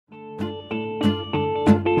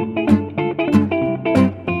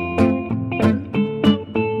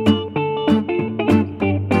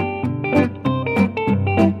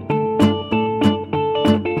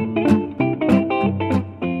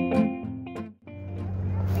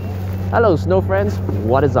Hello snow friends,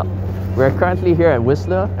 what is up? We're currently here at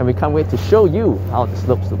Whistler and we can't wait to show you how the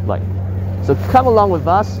slopes look like. So come along with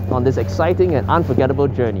us on this exciting and unforgettable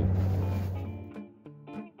journey.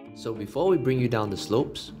 So before we bring you down the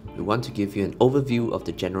slopes, we want to give you an overview of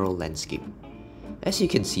the general landscape. As you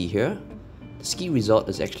can see here, the ski resort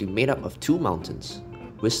is actually made up of two mountains,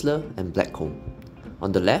 Whistler and Blackcomb.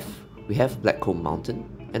 On the left, we have Blackcomb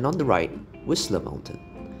Mountain, and on the right, Whistler Mountain.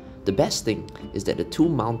 The best thing is that the two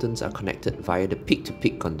mountains are connected via the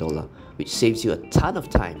peak-to-peak gondola, which saves you a ton of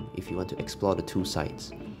time if you want to explore the two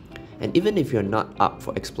sides. And even if you're not up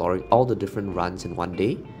for exploring all the different runs in one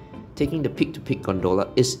day, taking the peak-to-peak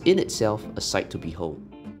gondola is in itself a sight to behold.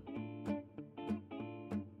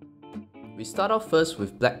 We start off first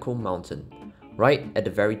with Blackcomb Mountain, right at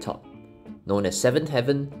the very top. Known as Seventh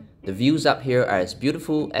Heaven, the views up here are as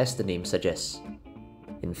beautiful as the name suggests.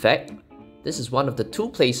 In fact, this is one of the two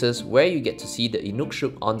places where you get to see the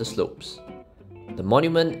Inukshuk on the slopes. The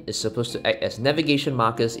monument is supposed to act as navigation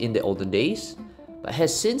markers in the olden days, but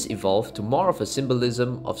has since evolved to more of a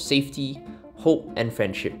symbolism of safety, hope and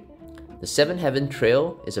friendship. The Seventh Heaven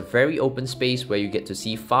Trail is a very open space where you get to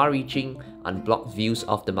see far-reaching, unblocked views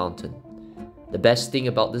of the mountain. The best thing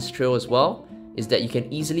about this trail as well is that you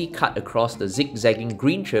can easily cut across the zigzagging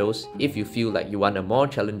green trails if you feel like you want a more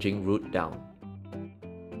challenging route down.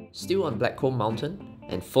 Still on Blackcomb Mountain,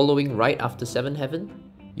 and following right after Seventh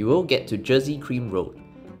Heaven, you will get to Jersey Cream Road,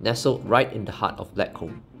 nestled right in the heart of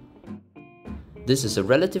Blackcomb. This is a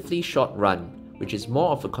relatively short run, which is more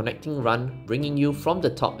of a connecting run bringing you from the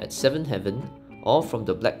top at Seventh Heaven or from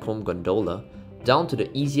the Blackcomb Gondola down to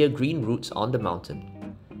the easier green routes on the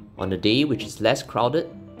mountain. On a day which is less crowded,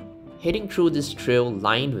 heading through this trail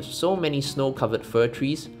lined with so many snow-covered fir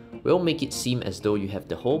trees will make it seem as though you have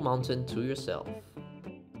the whole mountain to yourself.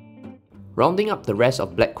 Rounding up the rest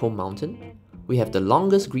of Blackcomb Mountain, we have the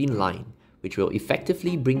longest green line, which will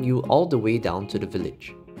effectively bring you all the way down to the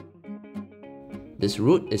village. This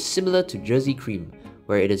route is similar to Jersey Cream,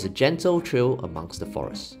 where it is a gentle trail amongst the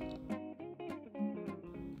forest.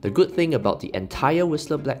 The good thing about the entire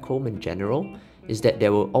Whistler Blackcomb in general is that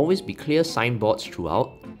there will always be clear signboards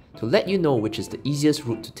throughout to let you know which is the easiest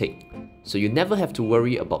route to take, so you never have to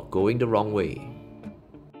worry about going the wrong way.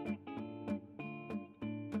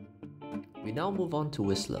 We now move on to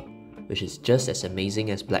Whistler, which is just as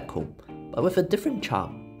amazing as Blackcomb, but with a different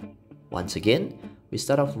charm. Once again, we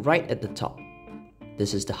start off right at the top.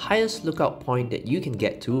 This is the highest lookout point that you can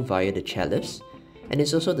get to via the chairlifts, and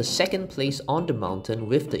is also the second place on the mountain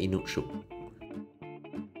with the Inukshuk.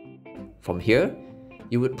 From here,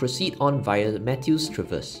 you would proceed on via the Mathews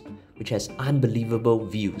Traverse, which has unbelievable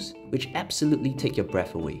views, which absolutely take your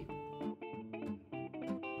breath away.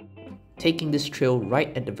 Taking this trail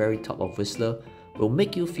right at the very top of Whistler will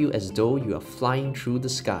make you feel as though you are flying through the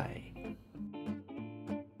sky.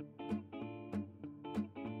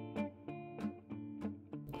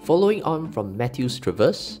 Following on from Mathews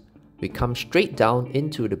Traverse, we come straight down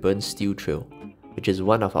into the Burnt Steel Trail, which is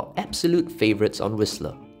one of our absolute favourites on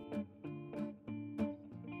Whistler.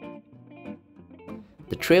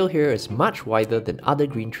 The trail here is much wider than other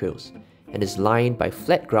green trails and is lined by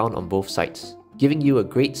flat ground on both sides, giving you a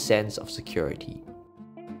great sense of security.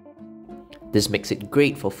 This makes it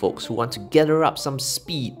great for folks who want to gather up some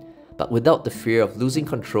speed, but without the fear of losing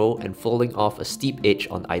control and falling off a steep edge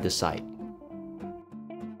on either side.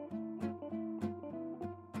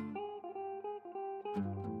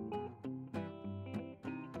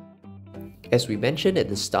 As we mentioned at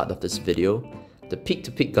the start of this video, the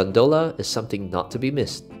peak-to-peak gondola is something not to be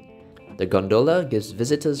missed. The gondola gives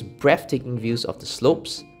visitors breathtaking views of the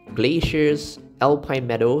slopes, glaciers, alpine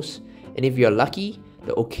meadows, and if you're lucky,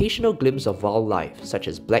 the occasional glimpse of wildlife such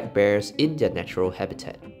as black bears in their natural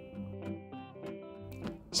habitat.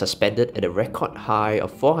 Suspended at a record high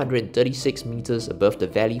of 436 meters above the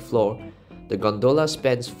valley floor, the gondola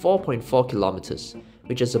spans 4.4 kilometers,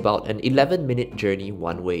 which is about an 11-minute journey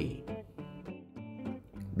one way.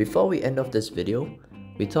 Before we end off this video,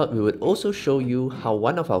 we thought we would also show you how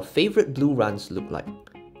one of our favorite blue runs look like.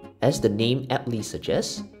 As the name aptly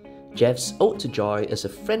suggests, Jeff's Ode to Joy is a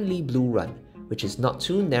friendly blue run, which is not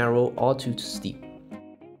too narrow or too steep.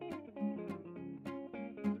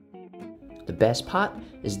 The best part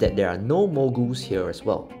is that there are no moguls here as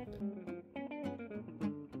well.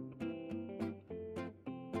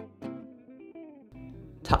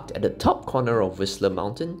 Tucked at the top corner of Whistler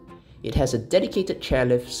Mountain, it has a dedicated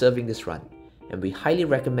chairlift serving this run, and we highly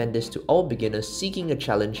recommend this to all beginners seeking a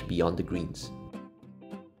challenge beyond the greens.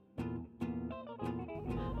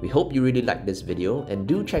 We hope you really liked this video and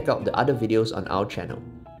do check out the other videos on our channel.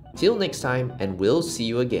 Till next time, and we'll see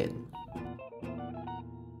you again.